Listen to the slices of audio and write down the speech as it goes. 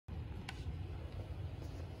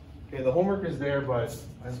Okay, the homework is there, but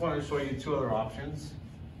I just wanted to show you two other options.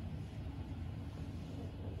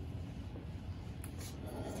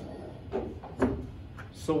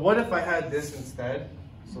 So what if I had this instead?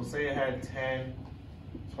 So say I had 10,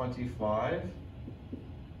 25,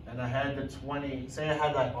 and I had the 20, say I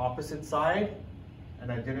had that opposite side, and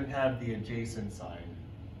I didn't have the adjacent side.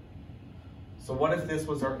 So what if this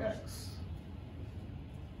was our x?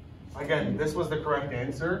 Again, this was the correct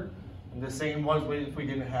answer, and the same was if we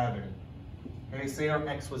didn't have it. Okay, say our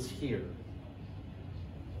x was here.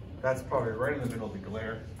 That's probably right in the middle of the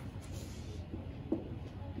glare.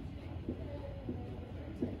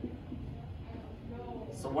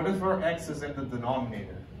 So what if our x is in the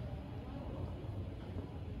denominator?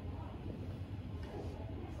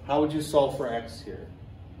 How would you solve for x here?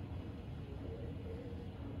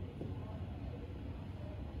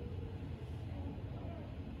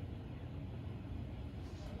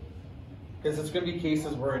 Because it's going to be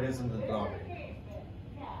cases where it is in the denominator.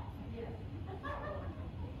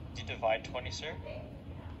 Do you divide 20, sir?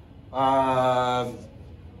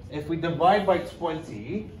 If we divide by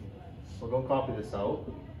 20, so don't copy this out,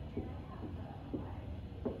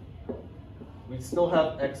 we'd still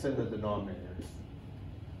have x in the denominator.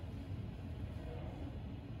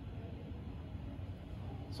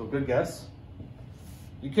 So good guess.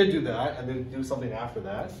 You could do that and then do something after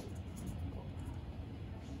that.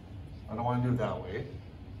 I don't want to do it that way.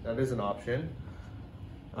 That is an option.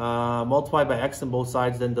 Multiply by x on both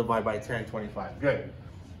sides, then divide by 10, 25. Good.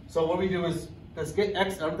 So what we do is, let's get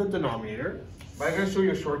x out of the denominator. But I'm going to show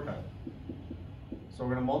you a shortcut. So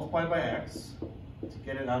we're going to multiply by x to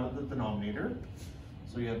get it out of the denominator.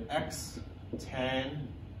 So you have x 10,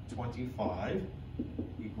 25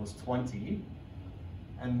 equals 20.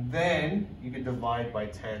 And then you can divide by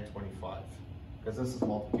 10, 25. Because this is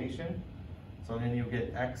multiplication. So then you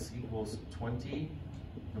get x equals 20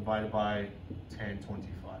 divided by 10,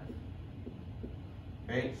 25.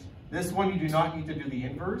 Okay? This one you do not need to do the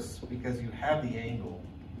inverse because you have the angle.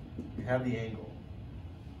 You have the angle.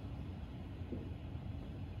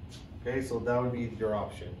 Okay, so that would be your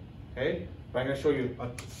option. Okay? But I'm going to show you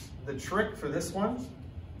the trick for this one.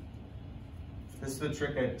 This is the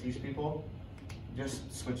trick I teach people.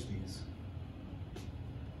 Just switch these.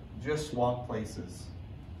 Just swap places.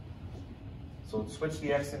 So switch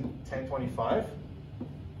the x in 1025,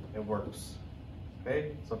 it works.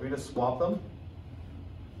 Okay, so if we just swap them,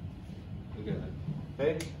 we get it.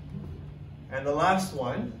 Okay, and the last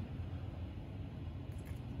one,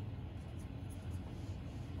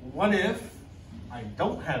 what if I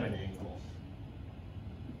don't have an angle?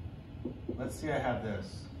 Let's see, I have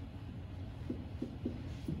this.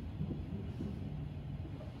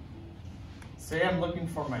 Say I'm looking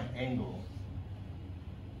for my angle.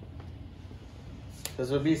 Because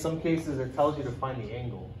there'll be some cases that tells you to find the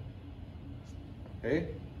angle. Okay?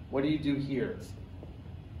 What do you do here?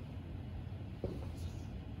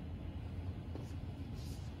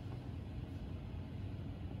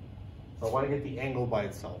 So I want to get the angle by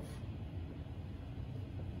itself.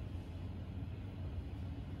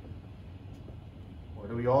 What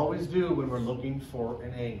do we always do when we're looking for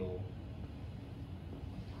an angle?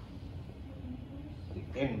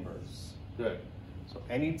 The inverse. Good. So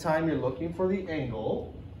anytime you're looking for the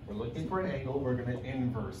angle, we're looking for an angle, we're going to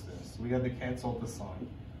inverse this. We have to cancel the sign.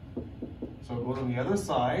 So go to the other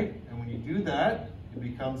side, and when you do that, it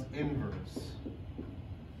becomes inverse.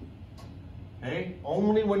 Okay?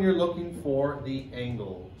 Only when you're looking for the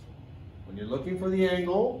angle. When you're looking for the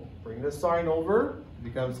angle, bring the sign over, it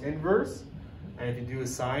becomes inverse. And if you do a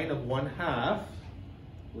sine of 1/2,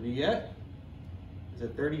 what do you get? Is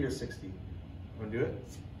it 30 or 60? Want to do it?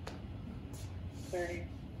 30.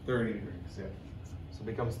 30 degrees, yeah. So it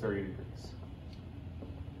becomes 30 degrees.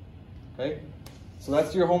 Okay, so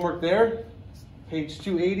that's your homework there. Page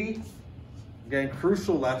 280. Again,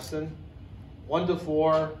 crucial lesson. 1 to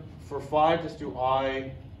 4. For 5, just do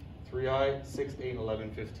I, 3I, 6, 8,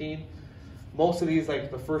 11, 15. Most of these,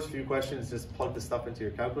 like the first few questions, just plug the stuff into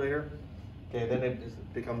your calculator. Okay, then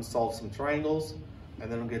it becomes solve some triangles,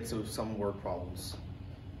 and then we'll get to some word problems.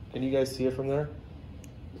 Can you guys see it from there?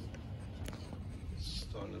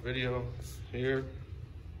 On the video here.